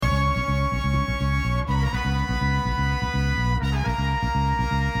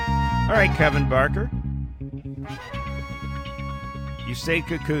All right, Kevin Barker. Yusei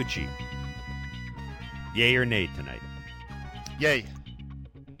Kikuchi. Yay or nay tonight? Yay.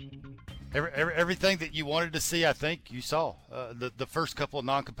 Everything that you wanted to see, I think, you saw. The first couple of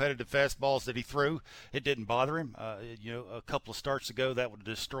non-competitive fastballs that he threw, it didn't bother him. A couple of starts ago, that would have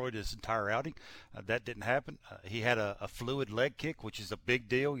destroyed his entire outing. That didn't happen. He had a fluid leg kick, which is a big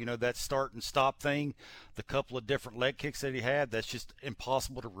deal. That start and stop thing, the couple of different leg kicks that he had, that's just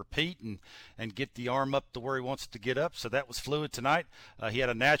impossible to repeat and get the arm up to where he wants it to get up. So that was fluid tonight. He had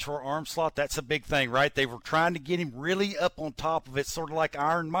a natural arm slot. That's a big thing, right? They were trying to get him really up on top of it, sort of like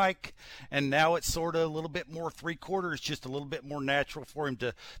Iron Mike. And now it's sort of a little bit more three-quarters, just a little bit more natural for him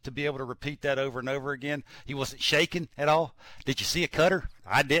to be able to repeat that over and over again. He wasn't shaking at all. Did you see a cutter?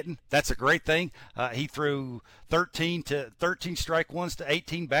 I didn't. That's a great thing. He threw 13 strike ones to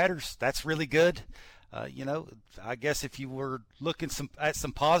 18 batters. That's really good. I guess if you were looking at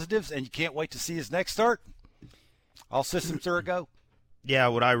some positives and you can't wait to see his next start, all systems are a go. Yeah,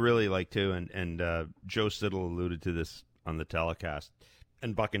 what I really like too, and Joe Siddle alluded to this on the telecast,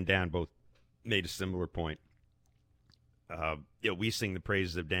 and Buck and Dan both made a similar point. We sing the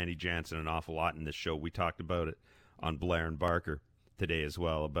praises of Danny Jansen an awful lot in this show. We talked about it on Blair and Barker today as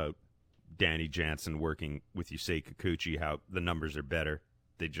well, about Danny Jansen working with Yusei Kikuchi, how the numbers are better.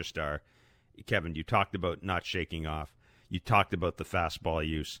 They just are. Kevin, you talked about not shaking off. You talked about the fastball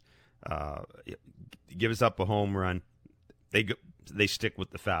use. Give us up a home run. They stick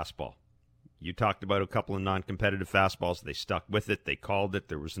with the fastball. You talked about a couple of non-competitive fastballs. They stuck with it. They called it.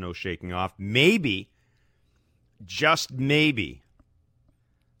 There was no shaking off. Maybe, just maybe,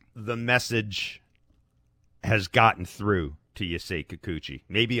 the message has gotten through to Yusei Kikuchi.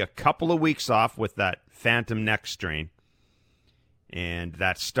 Maybe a couple of weeks off with that phantom neck strain. And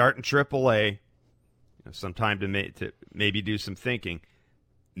that start in AAA, some time to maybe do some thinking.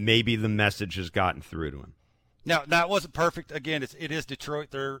 Maybe the message has gotten through to him. Now it wasn't perfect. Again, it is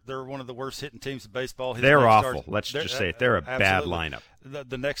Detroit. They're one of the worst hitting teams in baseball. They're awful. Let's just say it. They're a bad lineup.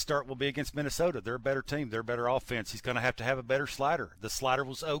 The next start will be against Minnesota. They're a better team. They're a better offense. He's going to have a better slider. The slider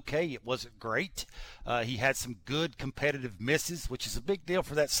was okay. It wasn't great. He had some good competitive misses, which is a big deal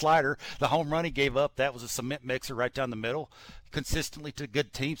for that slider. The home run he gave up, that was a cement mixer right down the middle. Consistently to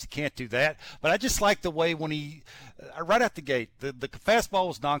good teams, he can't do that. But I just like the way when he, right out the gate, the fastball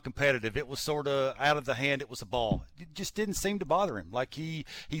was non-competitive. It was sort of out of the hand. It was a ball. It just didn't seem to bother him. Like he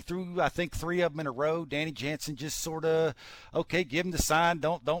threw, I think, 3 of them in a row. Danny Jansen just sort of, okay, give him the sign.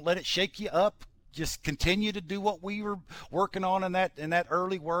 Don't let it shake you up. Just continue to do what we were working on in that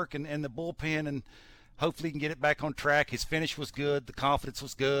early work and the bullpen, and hopefully he can get it back on track. His finish was good. The confidence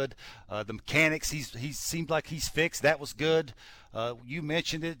was good. The mechanics, he seemed like he's fixed. That was good. You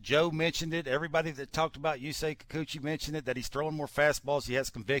mentioned it. Joe mentioned it. Everybody that talked about Yusei Kikuchi mentioned it, that he's throwing more fastballs. He has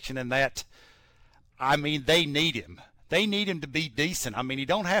conviction in that. I mean, they need him. They need him to be decent. I mean, he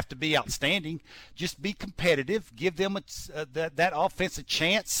don't have to be outstanding. Just be competitive. Give them that offense a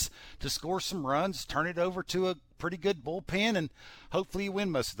chance to score some runs, turn it over to a pretty good bullpen, and hopefully you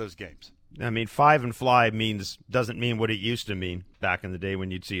win most of those games. I mean, 5 and fly doesn't mean what it used to mean back in the day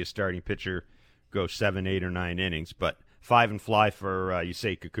when you'd see a starting pitcher go 7, 8, or 9 innings. But 5 and fly for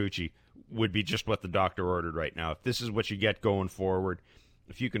Yusei Kikuchi would be just what the doctor ordered right now. If this is what you get going forward,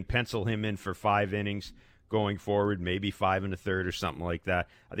 if you can pencil him in for 5 innings going forward, maybe 5 1/3 or something like that,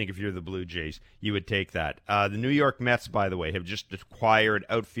 I think if you're the Blue Jays, you would take that. The New York Mets, by the way, have just acquired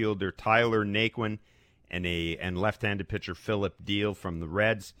outfielder Tyler Naquin and left-handed pitcher Philip Deal from the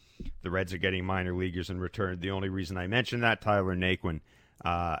Reds. The Reds are getting minor leaguers in return. The only reason I mention that, Tyler Naquin,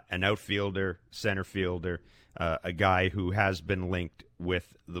 an outfielder, center fielder, a guy who has been linked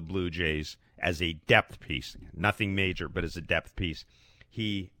with the Blue Jays as a depth piece. Nothing major, but as a depth piece.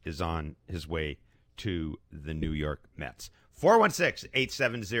 He is on his way to the New York Mets.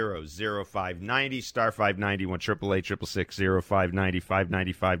 416-870-0590, star 590, 1-888-666-0590,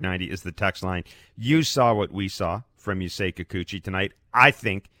 590 is the text line. You saw what we saw from Yusei Kikuchi tonight. I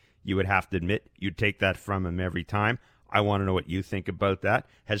think you would have to admit you'd take that from him every time. I want to know what you think about that.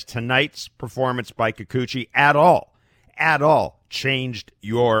 Has tonight's performance by Kikuchi at all changed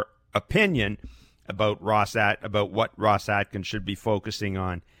your opinion about what Ross Atkins should be focusing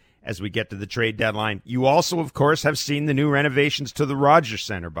on as we get to the trade deadline? You also, of course, have seen the new renovations to the Rogers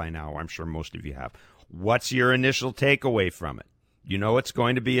Center by now. I'm sure most of you have. What's your initial takeaway from it? You know it's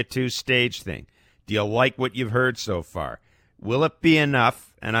going to be a 2-stage thing. Do you like what you've heard so far? Will it be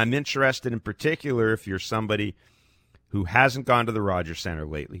enough? And I'm interested in particular if you're somebody who hasn't gone to the Rogers Center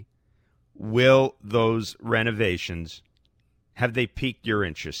lately. Will those renovations, have they piqued your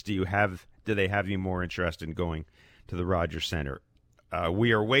interest? Do they have you more interested in going to the Rogers Center?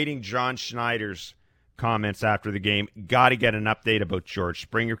 We are waiting John Schneider's comments after the game. Got to get an update about George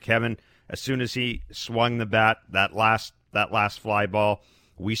Springer. Kevin, as soon as he swung the bat, that last fly ball,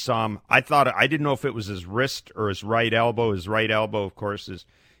 we saw him. I didn't know if it was his wrist or his right elbow. His right elbow, of course,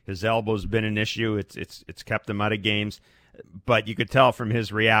 his elbow's been an issue. It's kept him out of games. But you could tell from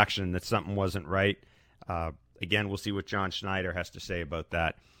his reaction that something wasn't right. Again, we'll see what John Schneider has to say about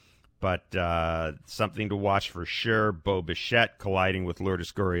that. But something to watch for sure. Bo Bichette colliding with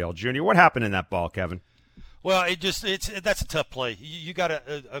Lourdes Gurriel Jr. What happened in that ball, Kevin? Well, that's a tough play. You got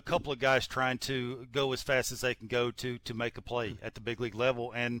a couple of guys trying to go as fast as they can go to make a play at the big league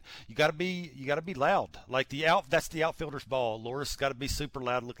level, and you got to be loud. Like that's the outfielder's ball. Lourdes got to be super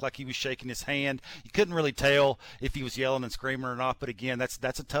loud. It looked like he was shaking his hand. You couldn't really tell if he was yelling and screaming or not. But again,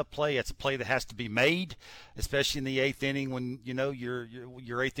 that's a tough play. It's a play that has to be made, especially in the eighth inning when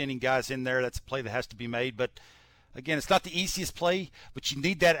your eighth inning guys in there. That's a play that has to be made, but. Again, it's not the easiest play, but you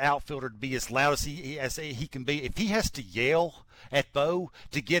need that outfielder to be as loud as he can be. If he has to yell at Bo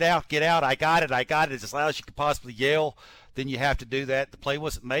to get out, I got it, as loud as you could possibly yell, then you have to do that. The play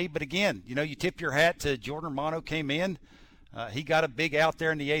wasn't made, but again, you tip your hat to Jordan Romano came in. He got a big out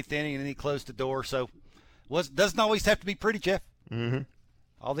there in the eighth inning, and then he closed the door. So doesn't always have to be pretty, Jeff. Mm-hmm.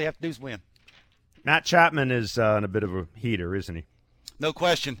 All they have to do is win. Matt Chapman is on a bit of a heater, isn't he? No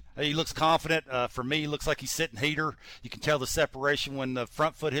question. He looks confident. For me, he looks like he's sitting heater. You can tell the separation when the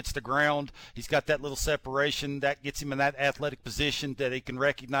front foot hits the ground. He's got that little separation that gets him in that athletic position that he can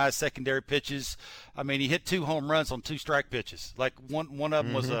recognize secondary pitches. I mean, he hit 2 home runs on 2 strike pitches. Like one of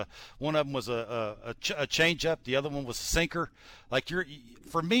them was a changeup. The other one was a sinker. Like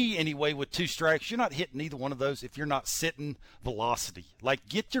for me anyway, with 2 strikes, you're not hitting either one of those if you're not sitting velocity. Like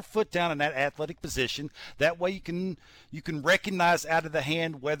get your foot down in that athletic position. That way you can recognize out of the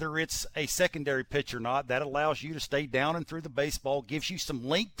hand whether it's a secondary pitch or not. That allows you to stay down and through the baseball, gives you some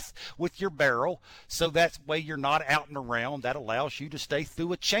length with your barrel, so that way you're not out and around. That allows you to stay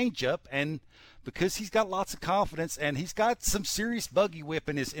through a changeup, and because he's got lots of confidence and he's got some serious buggy whip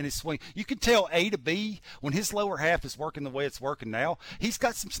in his swing. You can tell A to B when his lower half is working the way it's working now. He's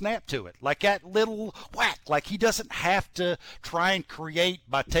got some snap to it, like that little whack. Like he doesn't have to try and create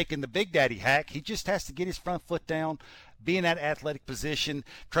by taking the Big Daddy hack. He just has to get his front foot down, be in that athletic position,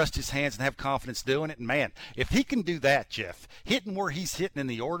 trust his hands, and have confidence doing it. And, man, if he can do that, Jeff, hitting where he's hitting in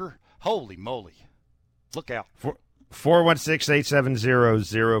the order, holy moly. Look out.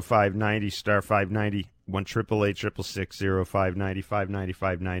 416-870-0590, star 590, 1-888-666-0590,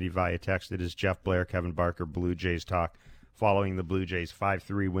 590 via text. It is Jeff Blair, Kevin Barker, Blue Jays Talk, following the Blue Jays'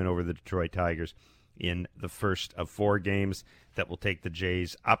 5-3 win over the Detroit Tigers in the first of 4 games that will take the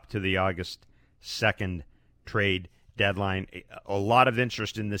Jays up to the August 2nd trade deadline. A lot of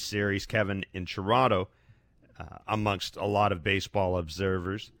interest in this series, Kevin, in Toronto, amongst a lot of baseball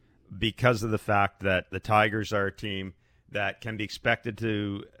observers, because of the fact that the Tigers are a team that can be expected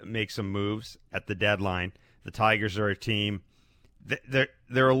to make some moves at the deadline. The Tigers are a team,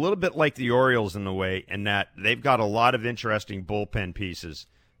 they're a little bit like the Orioles in a way, in that they've got a lot of interesting bullpen pieces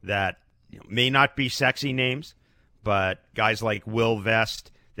that may not be sexy names, but guys like Will Vest,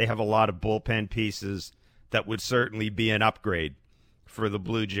 they have a lot of bullpen pieces that would certainly be an upgrade for the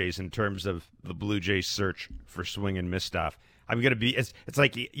Blue Jays in terms of the Blue Jays search for swing and miss stuff. It's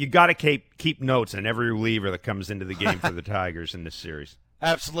like you got to keep notes on every reliever that comes into the game for the Tigers in this series.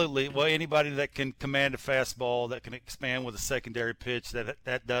 Absolutely. Well, anybody that can command a fastball, that can expand with a secondary pitch,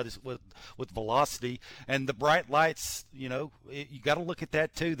 that does with velocity, and the bright lights, you got to look at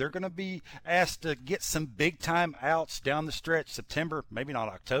that too. They're going to be asked to get some big time outs down the stretch, September, maybe not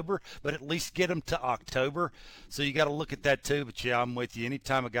October, but at least get them to October. So you got to look at that too. But yeah, I'm with you.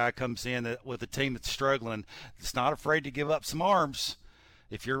 Anytime a guy comes in with a team that's struggling, it's not afraid to give up some arms.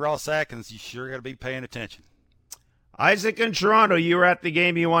 If you're Ross Atkins, you sure got to be paying attention. Isaac in Toronto, you were at the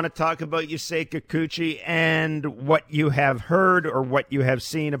game. You want to talk about Yusei Kikuchi and what you have heard or what you have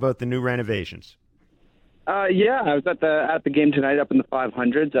seen about the new renovations? Yeah, I was at the game tonight up in the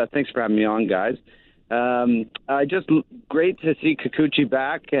 500s. Thanks for having me on, guys. Just great to see Kikuchi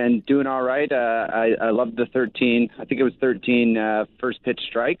back and doing all right. I loved the 13. I think it was 13 first pitch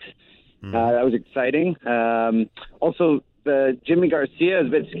strikes. That was exciting. Also, Jimmy Garcia is a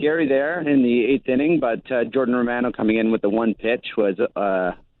bit scary there in the 8th inning, but Jordan Romano coming in with the 1 pitch was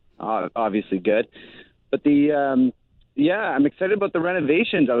obviously good. But I'm excited about the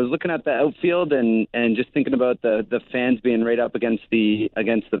renovations. I was looking at the outfield and just thinking about the fans being right up against the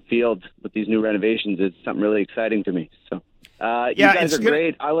field with these new renovations is something really exciting to me. So you guys are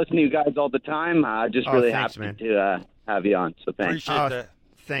great. I listen to you guys all the time. Just really happy to have you on. So thanks. Appreciate that.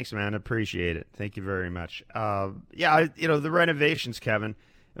 Thanks, man. Appreciate it. Thank you very much. The renovations, Kevin.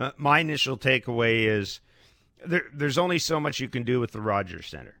 My initial takeaway is there's only so much you can do with the Rogers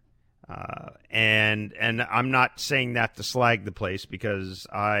Center. And I'm not saying that to slag the place, because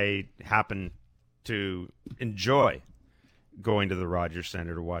I happen to enjoy going to the Rogers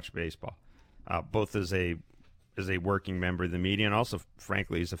Center to watch baseball, both as a working member of the media and also,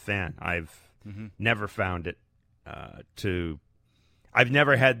 frankly, as a fan. I've never found it I've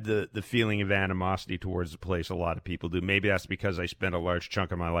never had the feeling of animosity towards the place a lot of people do. Maybe that's because I spent a large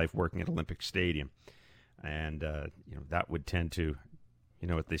chunk of my life working at Olympic Stadium, and that would tend to,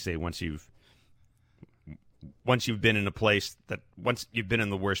 what they say, once you've been in a place once you've been in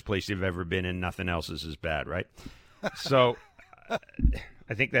the worst place you've ever been in, nothing else is as bad, right? So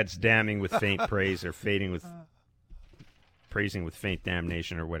I think that's damning with faint praise, or praising with faint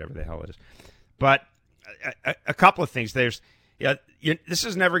damnation, or whatever the hell it is. But a couple of things. This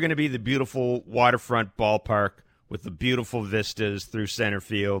is never going to be the beautiful waterfront ballpark with the beautiful vistas through center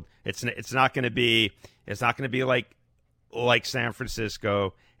field. It's not going to be like San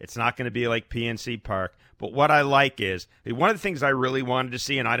Francisco. It's not going to be like PNC Park. But what I like is, one of the things I really wanted to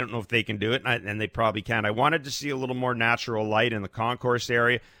see, and I don't know if they can do it, and they probably can, I wanted to see a little more natural light in the concourse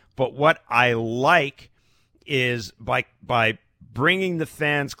area. But what I like is by bringing the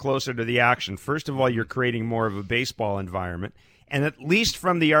fans closer to the action, first of all, you're creating more of a baseball environment. And at least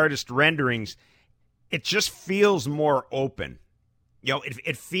from the artist renderings, it just feels more open.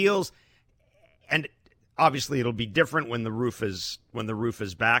 It feels, and obviously it'll be different when the roof is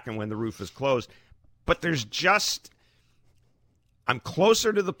back and when the roof is closed. But I'm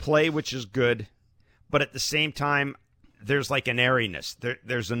closer to the play, which is good. But at the same time, there's like an airiness.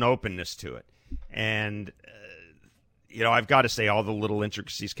 There's an openness to it. And I've got to say, all the little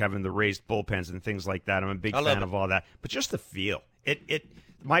intricacies, Kevin, the raised bullpens and things like that, I'm a big fan of all that. But just the feel.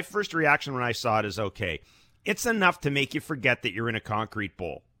 My first reaction when I saw it is, okay, it's enough to make you forget that you're in a concrete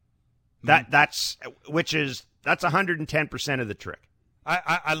bowl. That's 110% of the trick.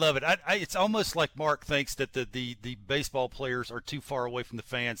 I love it. It's almost like Mark thinks that the baseball players are too far away from the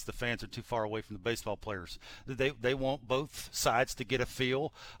fans are too far away from the baseball players. They want both sides to get a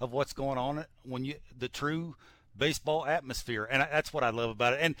feel of what's going on when the true baseball atmosphere, and that's what I love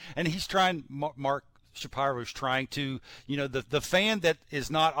about it. And he's trying, Mark Shapiro is trying to, the fan that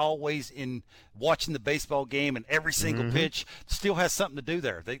is not always in watching the baseball game and every single pitch still has something to do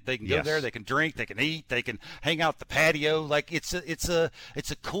there. They can go there, they can drink, they can eat, they can hang out the patio. Like it's a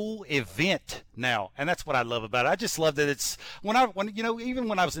cool event now, and that's what I love about it. I just love that it's even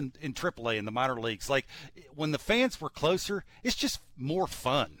when I was in AAA in the minor leagues, like when the fans were closer, it's just more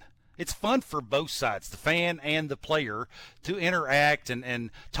fun. It's fun for both sides, the fan and the player, to interact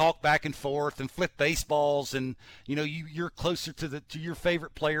and talk back and forth and flip baseballs, and you're closer to your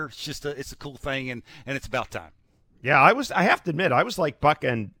favorite player. It's a cool thing, and it's about time. Yeah, I have to admit, I was like Buck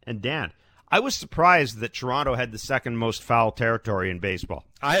and Dan. I was surprised that Toronto had the second most foul territory in baseball.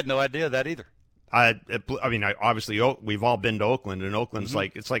 I had no idea of that either. Obviously we've all been to Oakland, and Oakland's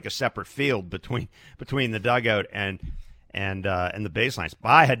it's like a separate field between the dugout and the baselines. But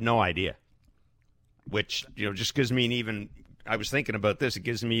I had no idea, which just gives me I was thinking about this. It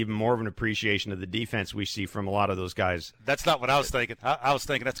gives me even more of an appreciation of the defense we see from a lot of those guys. That's not what I was thinking. I was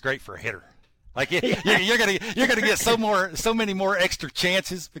thinking that's great for a hitter. Like you're gonna get so many more extra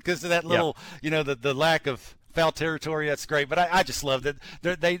chances because of that little the lack of foul territory. That's great. But I just love that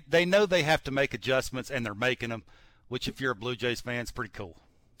they know they have to make adjustments, and they're making them. Which, if you're a Blue Jays fan, is pretty cool.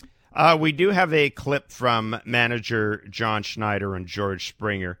 We do have a clip from manager John Schneider and George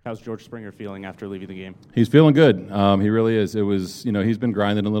Springer. How's George Springer feeling after leaving the game? He's feeling good. He really is. It was, he's been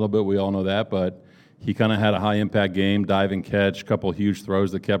grinding a little bit. We all know that, but he kind of had a high-impact game, dive and catch, a couple huge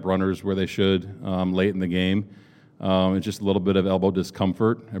throws that kept runners where they should late in the game. It's just a little bit of elbow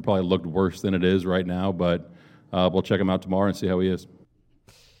discomfort. It probably looked worse than it is right now, but we'll check him out tomorrow and see how he is.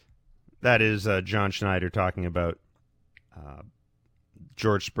 That is John Schneider talking about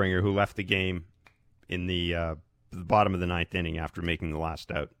George Springer, who left the game in the bottom of the ninth inning after making the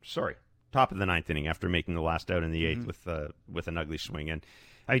last out. Top of the ninth inning after making the last out in the eighth with an ugly swing. And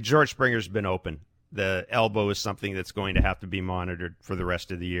George Springer's been open. The elbow is something that's going to have to be monitored for the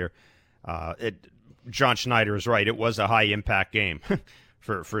rest of the year. John Schneider is right. It was a high impact game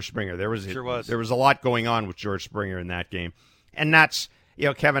for Springer. There was a lot going on with George Springer in that game, and that's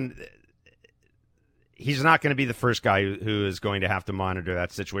Kevin. He's not going to be the first guy who is going to have to monitor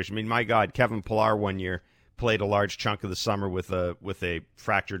that situation. I mean, my God, Kevin Pillar one year played a large chunk of the summer with a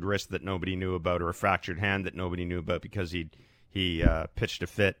fractured wrist that nobody knew about, or a fractured hand that nobody knew about because he pitched a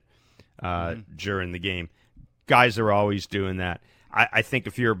fit during the game. Guys are always doing that. I think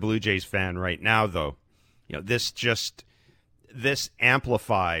if you're a Blue Jays fan right now, though, this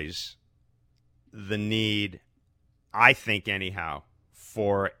amplifies the need, I think anyhow,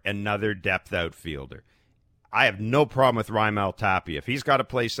 for another depth outfielder. I have no problem with Raimel Tapia. If he's got to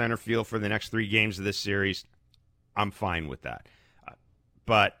play center field for the next 3 games of this series, I'm fine with that.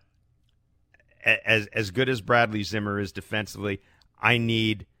 But as good as Bradley Zimmer is defensively, I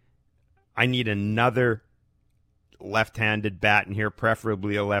need another left-handed bat in here,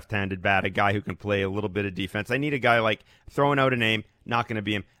 preferably a left-handed bat, a guy who can play a little bit of defense. I need a guy like, throwing out a name, not going to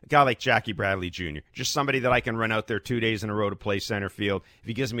be him, a guy like Jackie Bradley Jr., just somebody that I can run out there 2 days in a row to play center field. If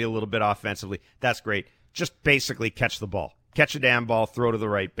he gives me a little bit offensively, that's great. Just basically catch the ball. Catch a damn ball, throw to the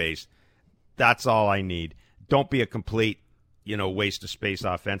right base. That's all I need. Don't be a complete, waste of space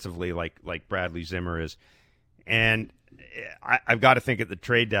offensively like Bradley Zimmer is. And I've got to think at the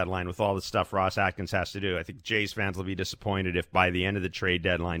trade deadline with all the stuff Ross Atkins has to do, I think Jays fans will be disappointed if by the end of the trade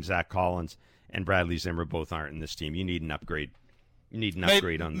deadline, Zach Collins and Bradley Zimmer both aren't in this team. You need an upgrade. You need an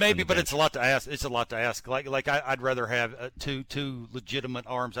upgrade on maybe, on but bench. it's a lot to ask. It's a lot to ask. Like I'd rather have two legitimate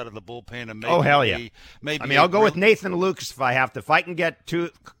arms out of the bullpen, and maybe, hell yeah. Maybe I'll go with Nathan Lucas if I have to. If I can get 2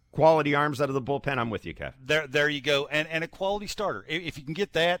 quality arms out of the bullpen, I'm with you, Kev. There you go, and a quality starter. If you can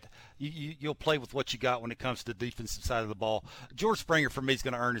get that, you'll play with what you got when it comes to the defensive side of the ball. George Springer for me is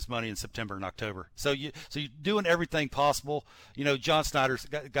going to earn his money in September and October. So you're doing everything possible. John Snyder's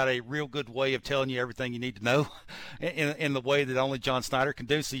got a real good way of telling you everything you need to know, in the way that only John Snyder can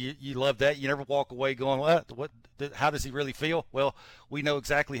do. So you love that. You never walk away going, what? How does he really feel? Well, we know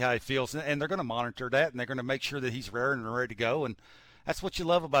exactly how he feels, and they're going to monitor that, and they're going to make sure that he's rare and ready to go. And that's what you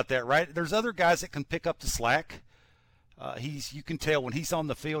love about that, right? There's other guys that can pick up the slack. You can tell when he's on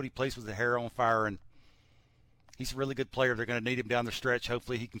the field, he plays with the hair on fire, and he's a really good player. They're going to need him down the stretch.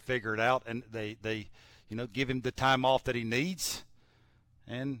 Hopefully he can figure it out, and they give him the time off that he needs,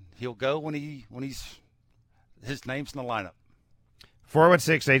 and he'll go when his name's in the lineup.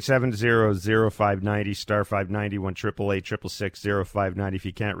 416-870-0590, star 590, 1-888-666-0590. If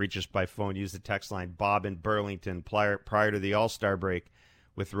you can't reach us by phone, use the text line. Bob in Burlington, prior to the All-Star break,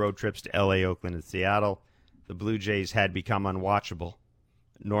 with road trips to L.A., Oakland, and Seattle, the Blue Jays had become unwatchable.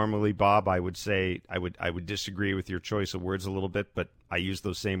 Normally, Bob, I would say I would disagree with your choice of words a little bit, but I use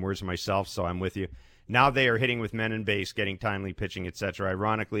those same words myself, so I'm with you. Now they are hitting with men in base, getting timely pitching, etc.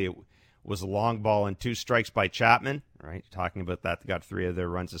 Ironically, it was a long ball and 2 strikes by Chapman, right? Talking about that, they got 3 of their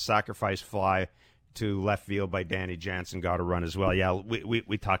runs. A sacrifice fly to left field by Danny Jansen got a run as well. Yeah,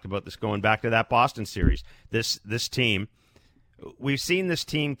 we talked about this going back to that Boston series. This team, we've seen this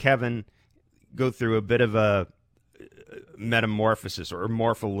team, Kevin, go through a bit of a metamorphosis or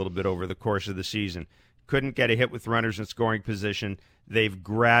morph a little bit over the course of the season. Couldn't get a hit with runners in scoring position. They've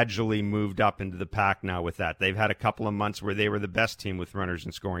gradually moved up into the pack now with that. They've had a couple of months where they were the best team with runners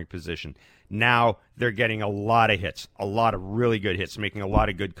in scoring position. Now they're getting a lot of hits, a lot of really good hits, making a lot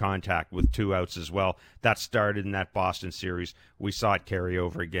of good contact with 2 outs as well. That started in that Boston series. We saw it carry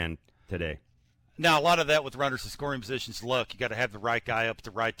over again today. Now, a lot of that with runners in scoring positions, luck. You got to have the right guy up at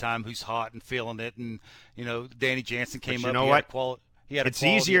the right time who's hot and feeling it. And, Danny Jansen came up. He had a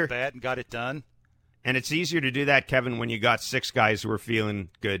quality at bat and got it done. And it's easier to do that, Kevin, when you got 6 guys who are feeling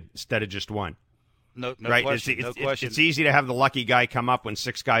good instead of just 1. No right? Question. It's easy to have the lucky guy come up when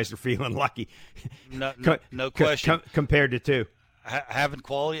 6 guys are feeling lucky. No question. Compared to 2. Having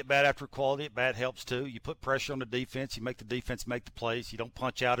quality at bat after quality at bat helps too. You put pressure on the defense. You make the defense make the plays. You don't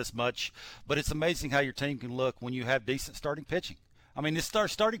punch out as much. But it's amazing how your team can look when you have decent starting pitching. I mean, this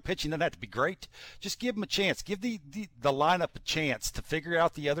starting pitching doesn't have to be great. Just give them a chance. Give the lineup a chance to figure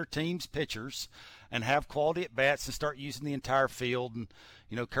out the other team's pitchers and have quality at bats and start using the entire field. And,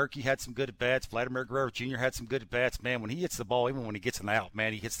 Kirky had some good at bats. Vladimir Guerrero Jr. had some good at bats. Man, when he hits the ball, even when he gets an out,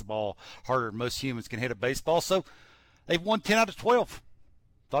 man, he hits the ball harder than most humans can hit a baseball. So they've won 10 out of 12. That's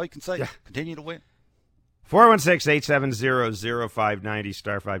all you can say. Yeah. Continue to win. 416-870-0590,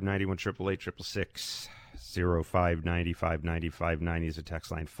 star 590, 1-888-666. 0590 590 590 is a text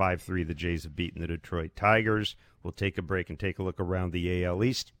line. 5-3, the Jays have beaten the Detroit Tigers. We'll take a break and take a look around the AL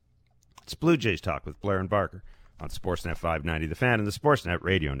East. It's Blue Jays Talk with Blair and Barker on Sportsnet 590, The Fan, and the Sportsnet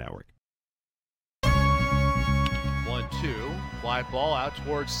Radio Network. 1-2, fly ball out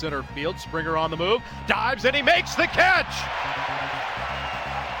towards center field. Springer on the move, dives, and he makes the catch!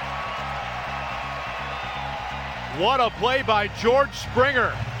 What a play by George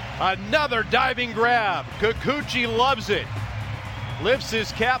Springer. Another diving grab. Kikuchi loves it. Lifts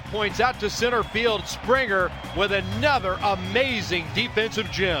his cap, points out to center field. Springer with another amazing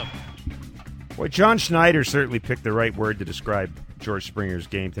defensive gem. Boy, John Schneider certainly picked the right word to describe George Springer's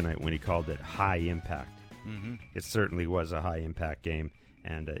game tonight when he called it high impact. Mm-hmm. It certainly was a high-impact game.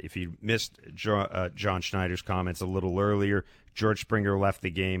 And if you missed John Schneider's comments a little earlier, George Springer left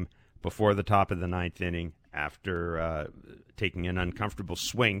the game before the top of the ninth inning after taking an uncomfortable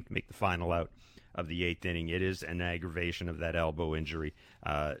swing to make the final out of the eighth inning. It is an aggravation of that elbow injury.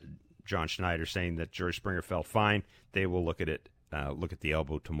 John Schneider saying that George Springer felt fine. They will look at it, look at the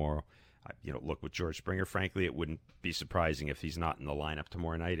elbow tomorrow. Look with George Springer, frankly, it wouldn't be surprising if he's not in the lineup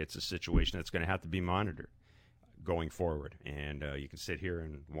tomorrow night. It's a situation that's going to have to be monitored going forward. And you can sit here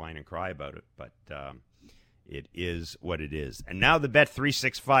and whine and cry about it, but it is what it is. And now the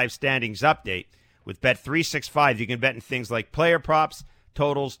Bet365 standings update. With Bet365, you can bet in things like player props,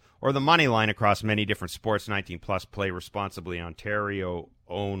 totals, or the money line across many different sports. 19-plus, play responsibly, Ontario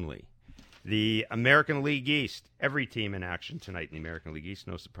only. The American League East, every team in action tonight in the American League East.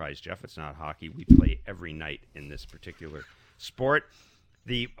 No surprise, Jeff, it's not hockey. We play every night in this particular sport.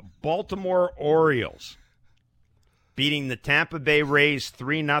 The Baltimore Orioles beating the Tampa Bay Rays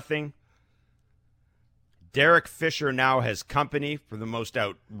 3-0. Derek Fisher now has company for the most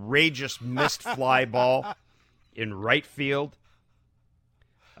outrageous missed fly ball in right field.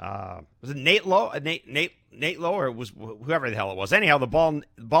 Was it Nate Lowe? Nate Lowe, or it was whoever the hell it was. Anyhow, the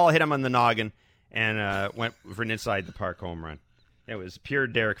ball hit him on the noggin and went for an inside the park home run. It was pure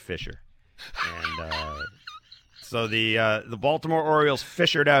Derek Fisher. And so the Baltimore Orioles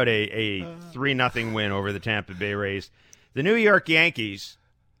fishered out a 3-0 win over the Tampa Bay Rays. The New York Yankees,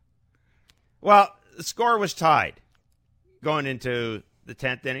 well, the score was tied going into the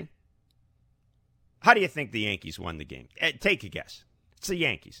 10th inning. How do you think the Yankees won the game? Take a guess. It's the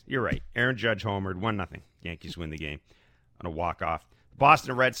Yankees. You're right. Aaron Judge homered, 1-0. Yankees win the game on a walk-off.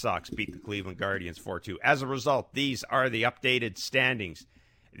 Boston Red Sox beat the Cleveland Guardians 4-2. As a result, these are the updated standings.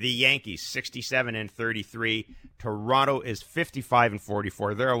 The Yankees, 67-33. Toronto is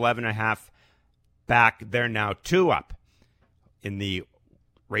 55-44. They're 11.5 back. They're now 2 up in the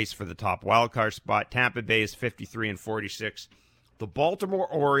race for the top wildcard spot. Tampa Bay is 53-46. The Baltimore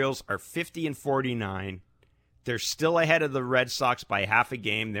Orioles are 50-49. They're still ahead of the Red Sox by half a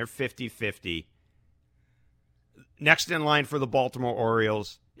game. They're 50-50. Next in line for the Baltimore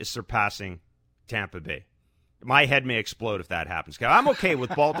Orioles is surpassing Tampa Bay. My head may explode if that happens. I'm okay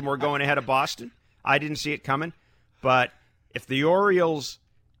with Baltimore going ahead of Boston. I didn't see it coming. But if the Orioles,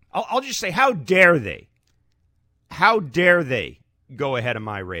 I'll just say, how dare they? How dare they go ahead of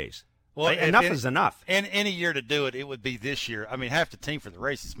my Rays? Well, enough is enough. And any year to do it, it would be this year. I mean, half the team for the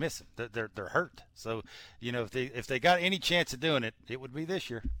Rays is missing. They're hurt. So, if they got any chance of doing it, it would be this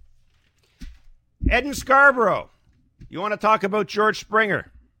year. Ed in Scarborough, you want to talk about George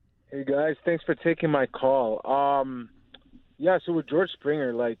Springer? Hey, guys. Thanks for taking my call. So with George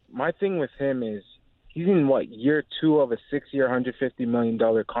Springer, my thing with him is he's in, year 2 of a 6-year, $150 million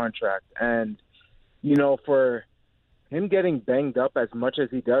contract. And, for him getting banged up as much as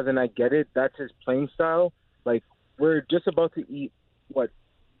he does, and I get it, that's his playing style. We're just about to eat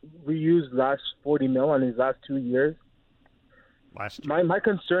we used last $40 million on his last 2 years. My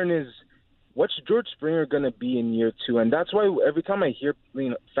concern is, what's George Springer going to be in year 2? And that's why every time I hear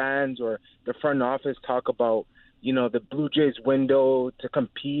fans or the front office talk about the Blue Jays window to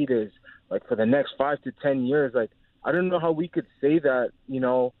compete is for the next 5 to 10 years. I don't know how we could say that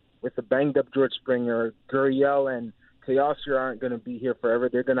with the banged up George Springer. Gurriel and Teoscar aren't going to be here forever.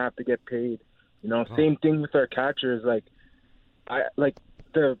 They're going to have to get paid. Same thing with our catchers.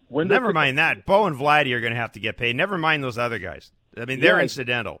 The window. Never mind that. Bo and Vladdy are going to have to get paid. Never mind those other guys. I mean, they're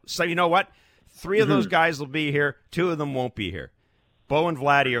incidental. So you know what? 3 of those guys will be here. 2 of them won't be here. Bo and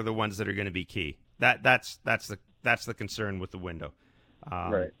Vladdy are the ones that are going to be key. That's the concern with the window.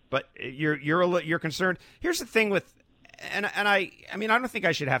 Right. But you're concerned. Here's the thing with, and I mean, I don't think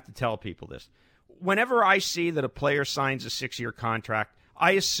I should have to tell people this. Whenever I see that a player signs a 6-year contract,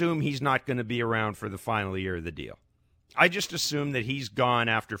 I assume he's not going to be around for the final year of the deal. I just assume that he's gone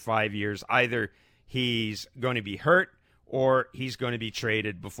after 5 years. Either he's going to be hurt or he's going to be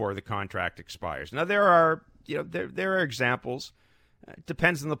traded before the contract expires. Now, there are examples. It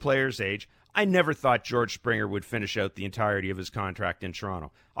depends on the player's age. I never thought George Springer would finish out the entirety of his contract in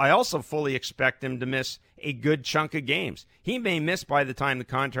Toronto. I also fully expect him to miss a good chunk of games. He may miss, by the time the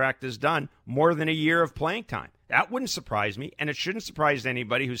contract is done, more than a year of playing time. That wouldn't surprise me, and it shouldn't surprise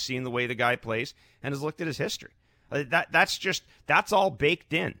anybody who's seen the way the guy plays and has looked at his history. That's all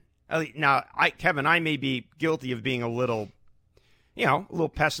baked in. Now, Kevin, I may be guilty of being a little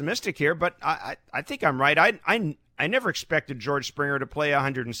pessimistic here, but I think I'm right. I never expected George Springer to play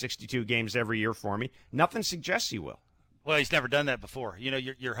 162 games every year for me. Nothing suggests he will. Well, he's never done that before. You know,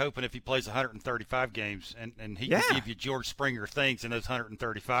 you're hoping if he plays 135 games and he can give you George Springer things in those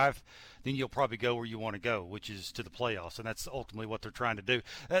 135, then you'll probably go where you want to go, which is to the playoffs, and that's ultimately what they're trying to do.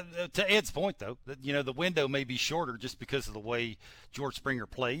 To Ed's point, though, you know, the window may be shorter just because of the way George Springer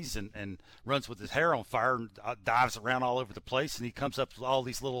plays and runs with his hair on fire and dives around all over the place, and he comes up with all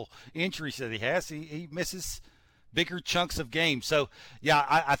these little injuries that he has. He misses bigger chunks of games. So, yeah,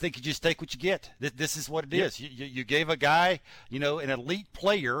 I think you just take what you get. This is what it is. You gave a guy, you know, an elite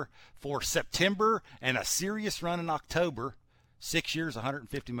player for September and a serious run in October, 6 years,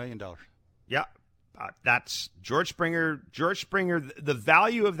 $150 million. Yeah, that's George Springer. George Springer, the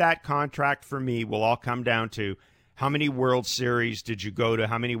value of that contract for me will all come down to how many World Series did you go to,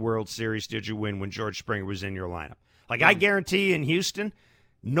 how many World Series did you win when George Springer was in your lineup. Like, I guarantee in Houston,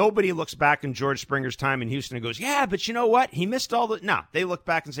 nobody looks back in George Springer's time in Houston and goes, yeah, but you know what? He missed all the... No, they look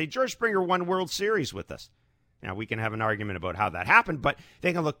back and say, George Springer won World Series with us. Now, we can have an argument about how that happened, but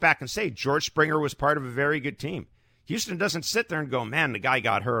they can look back and say, George Springer was part of a very good team. Houston doesn't sit there and go, man, the guy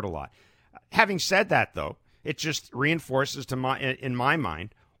got hurt a lot. Having said that, though, it just reinforces in my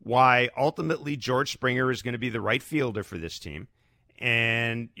mind why ultimately George Springer is going to be the right fielder for this team,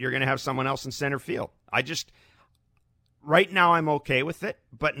 and you're going to have someone else in center field. Right now, I'm okay with it,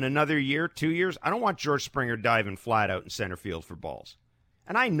 but in another year, 2 years, I don't want George Springer diving flat out in center field for balls.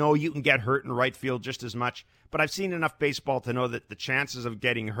 And I know you can get hurt in right field just as much, but I've seen enough baseball to know that the chances of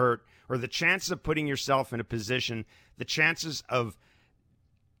getting hurt or the chances of putting yourself in a position, the chances of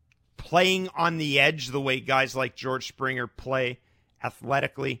playing on the edge the way guys like George Springer play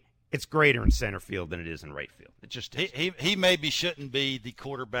athletically, it's greater in center field than it is in right field. It just is. He maybe shouldn't be the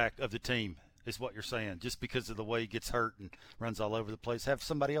quarterback of the team, is what you're saying, just because of the way he gets hurt and runs all over the place. Have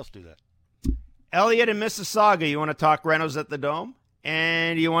somebody else do that. Elliot in Mississauga, you want to talk Renos at the Dome?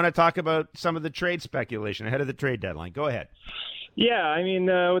 And you want to talk about some of the trade speculation ahead of the trade deadline. Go ahead. Yeah, I mean,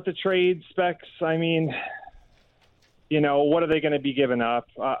 with the trade specs, I mean, you know, what are they going to be giving up?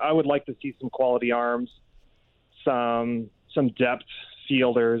 I would like to see some quality arms, some depth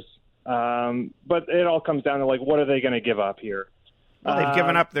fielders. But it all comes down to, like, what are they going to give up here? Well, they've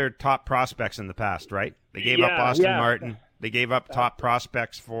given up their top prospects in the past, right? They gave up Austin Martin. They gave up top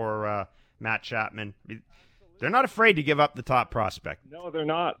prospects for Matt Chapman. They're not afraid to give up the top prospect. No, they're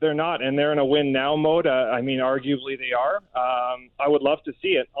not. They're not, and they're in a win-now mode. I mean, arguably they are. I would love to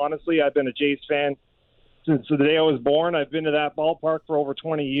see it. Honestly, I've been a Jays fan since the day I was born. I've been to that ballpark for over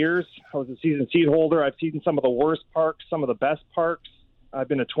 20 years. I was a season seat holder. I've seen some of the worst parks, some of the best parks. I've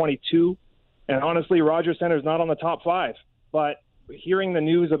been to 22. And honestly, Rogers Center is not on the top 5. But hearing the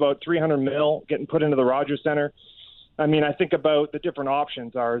news about $300 million getting put into the Rogers Center, I mean, I think about the different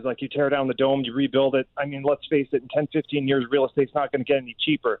options are is like you tear down the dome, you rebuild it. I mean, let's face it, in 10, 15 years, real estate's not going to get any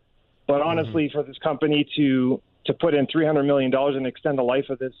cheaper. But honestly, for this company to put in $300 million and extend the life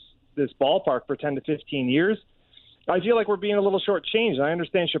of this ballpark for 10 to 15 years, I feel like we're being a little shortchanged. I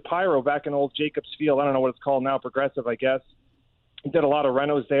understand Shapiro back in old Jacobs Field, I don't know what it's called now, Progressive, I guess, did a lot of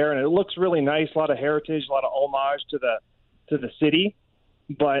renos there, and it looks really nice, a lot of heritage, a lot of homage to the city.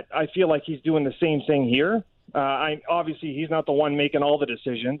 But I feel like he's doing the same thing here. Obviously, he's not the one making all the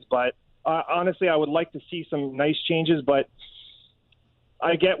decisions, but honestly, I would like to see some nice changes. But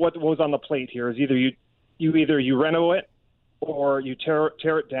I get what was on the plate here is either you reno it or you tear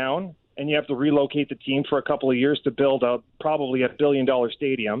it down, and you have to relocate the team for a couple of years to build probably $1 billion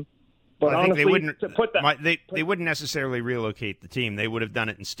stadium. But well, honestly, they wouldn't necessarily relocate the team. They would have done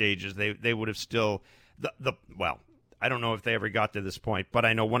it in stages. They would have still well. I don't know if they ever got to this point, but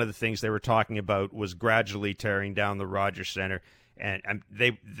I know one of the things they were talking about was gradually tearing down the Rogers Center, and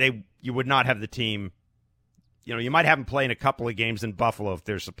you would not have the team. You know, you might have them playing a couple of games in Buffalo if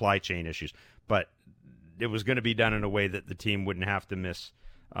there's supply chain issues, but it was going to be done in a way that the team wouldn't have to miss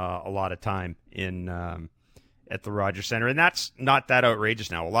a lot of time in at the Rogers Center, and that's not that outrageous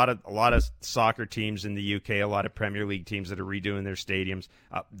now. A lot of soccer teams in the UK, a lot of Premier League teams that are redoing their stadiums,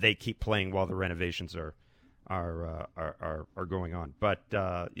 they keep playing while the renovations are going on. But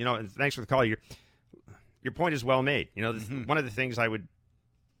you know, thanks for the call. Your point is well made. You know, one of the things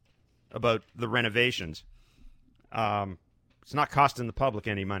about the renovations, it's not costing the public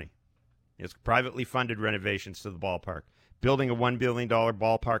any money. It's privately funded renovations to the ballpark. Building a $1 billion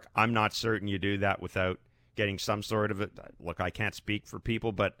ballpark, I'm not certain you do that without getting some sort of look, I can't speak for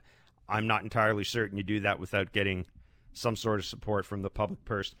people, but I'm not entirely certain you do that without getting some sort of support from the public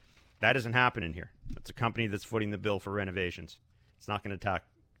purse. That isn't happening here. It's a company that's footing the bill for renovations. It's not going to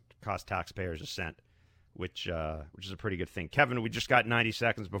cost taxpayers a cent, which is a pretty good thing. Kevin, we just got 90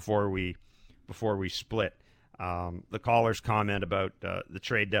 seconds before we split. The caller's comment about the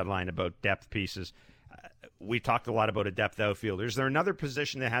trade deadline, about depth pieces. we talked a lot about a depth outfielder. Is there another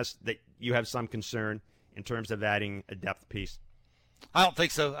position that you have some concern in terms of adding a depth piece? I don't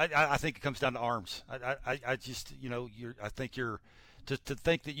think so. I think it comes down to arms. I just, I think to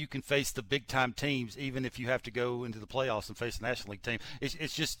think that you can face the big time teams, even if you have to go into the playoffs and face a National League team.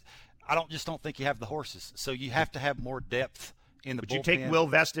 It's just, I don't think you have the horses. So you have to have more depth in the bullpen. Would you take Will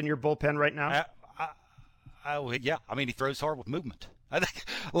Vest in your bullpen right now? Yeah. I mean, he throws hard with movement.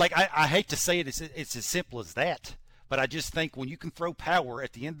 I hate to say it, it's as simple as that. But I just think when you can throw power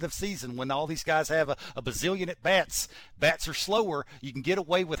at the end of the season, when all these guys have a bazillion at bats are slower, you can get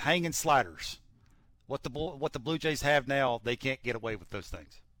away with hanging sliders. What the Blue Jays have now, they can't get away with those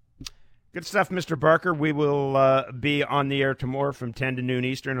things. Good stuff, Mr. Barker. We will be on the air tomorrow from 10 to noon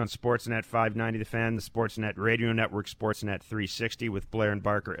Eastern on Sportsnet 590 The Fan, the Sportsnet Radio Network, Sportsnet 360 with Blair and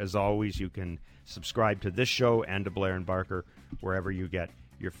Barker. As always, you can subscribe to this show and to Blair and Barker wherever you get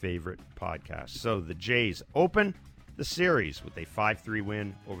your favorite podcasts. So the Jays open the series with a 5-3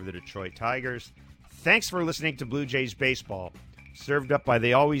 win over the Detroit Tigers. Thanks for listening to Blue Jays Baseball, served up by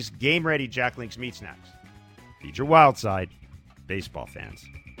the always game-ready Jack Link's Meat Snacks. Feed your wild side, baseball fans.